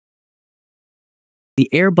The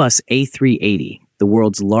Airbus A380, the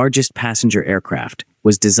world's largest passenger aircraft,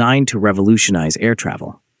 was designed to revolutionize air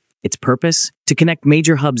travel. Its purpose? To connect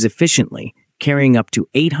major hubs efficiently, carrying up to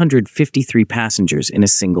 853 passengers in a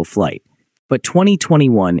single flight. But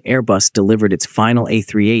 2021 Airbus delivered its final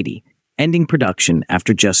A380, ending production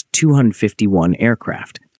after just 251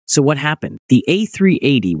 aircraft. So what happened? The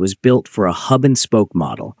A380 was built for a hub-and-spoke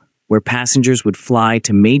model, where passengers would fly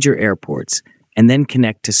to major airports and then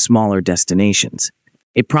connect to smaller destinations.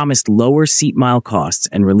 It promised lower seat-mile costs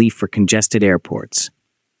and relief for congested airports.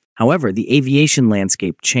 However, the aviation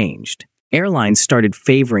landscape changed. Airlines started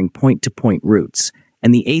favoring point-to-point routes,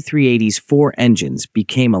 and the A380's 4 engines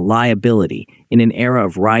became a liability in an era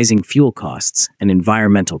of rising fuel costs and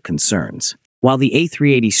environmental concerns. While the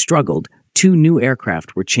A380 struggled, 2 new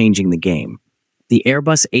aircraft were changing the game: the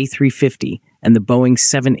Airbus A350 and the Boeing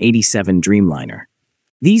 787 Dreamliner.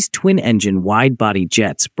 These twin-engine wide-body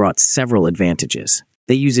jets brought several advantages.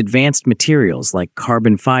 They use advanced materials like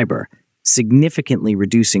carbon fiber, significantly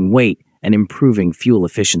reducing weight and improving fuel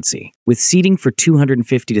efficiency. With seating for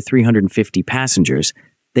 250 to 350 passengers,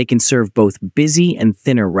 they can serve both busy and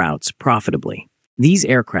thinner routes profitably. These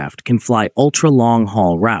aircraft can fly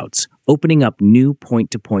ultra-long-haul routes, opening up new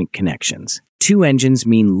point-to-point connections. 2 engines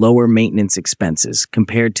mean lower maintenance expenses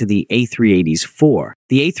compared to the A380's 4.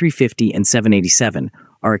 The A350 and 787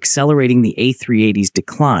 are accelerating the A380's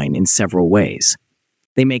decline in several ways.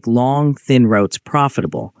 They make long, thin routes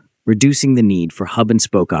profitable, reducing the need for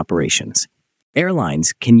hub-and-spoke operations.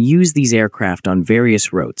 Airlines can use these aircraft on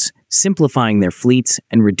various routes, simplifying their fleets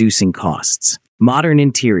and reducing costs. Modern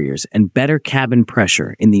interiors and better cabin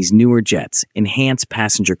pressure in these newer jets enhance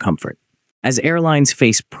passenger comfort. As airlines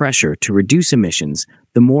face pressure to reduce emissions,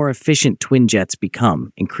 the more efficient twin jets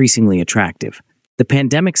become increasingly attractive. The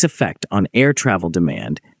pandemic's effect on air travel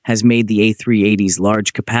demand has made the A380's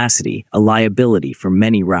large capacity a liability for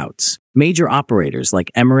many routes. Major operators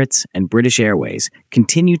like Emirates and British Airways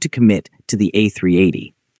continue to commit to the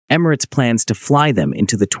A380. Emirates plans to fly them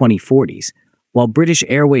into the 2040s, while British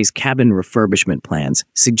Airways cabin refurbishment plans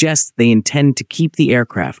suggest they intend to keep the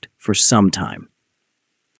aircraft for some time.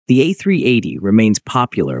 The A380 remains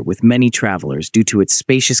popular with many travelers due to its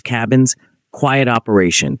spacious cabins, quiet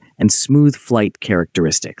operation, and smooth flight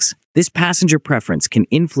characteristics. This passenger preference can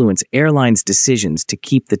influence airlines' decisions to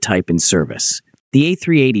keep the type in service. The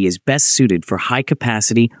A380 is best suited for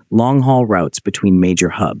high-capacity, long-haul routes between major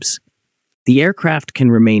hubs. The aircraft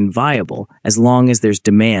can remain viable as long as there's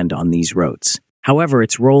demand on these routes. However,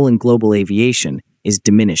 its role in global aviation is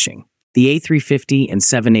diminishing. The A350 and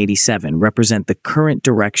 787 represent the current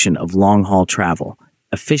direction of long-haul travel: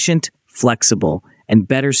 efficient, flexible, and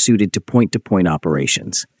better suited to point-to-point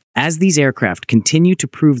operations. As these aircraft continue to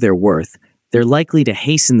prove their worth, they're likely to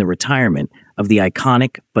hasten the retirement of the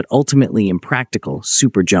iconic but ultimately impractical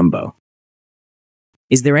Super Jumbo.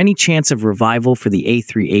 Is there any chance of revival for the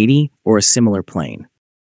A380 or a similar plane?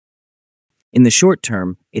 In the short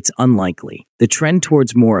term, it's unlikely. The trend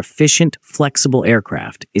towards more efficient, flexible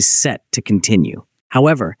aircraft is set to continue.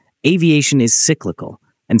 However, aviation is cyclical,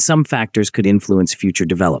 and some factors could influence future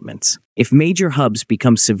developments. If major hubs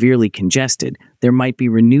become severely congested, there might be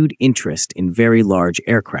renewed interest in very large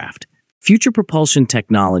aircraft. Future propulsion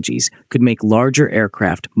technologies could make larger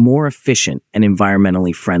aircraft more efficient and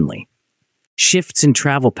environmentally friendly. Shifts in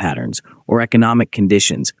travel patterns or economic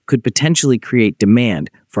conditions could potentially create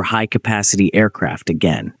demand for high-capacity aircraft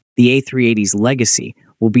again. The A380's legacy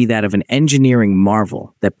will be that of an engineering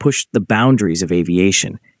marvel that pushed the boundaries of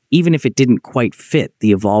aviation, even if it didn't quite fit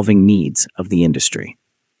the evolving needs of the industry.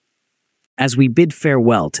 As we bid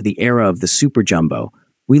farewell to the era of the Super Jumbo,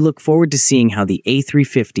 we look forward to seeing how the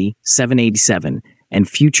A350, 787, and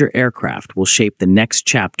future aircraft will shape the next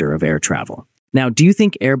chapter of air travel. Now, do you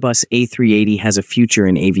think Airbus A380 has a future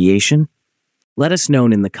in aviation? Let us know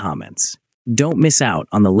in the comments. Don't miss out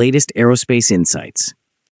on the latest aerospace insights.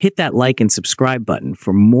 Hit that like and subscribe button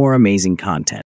for more amazing content.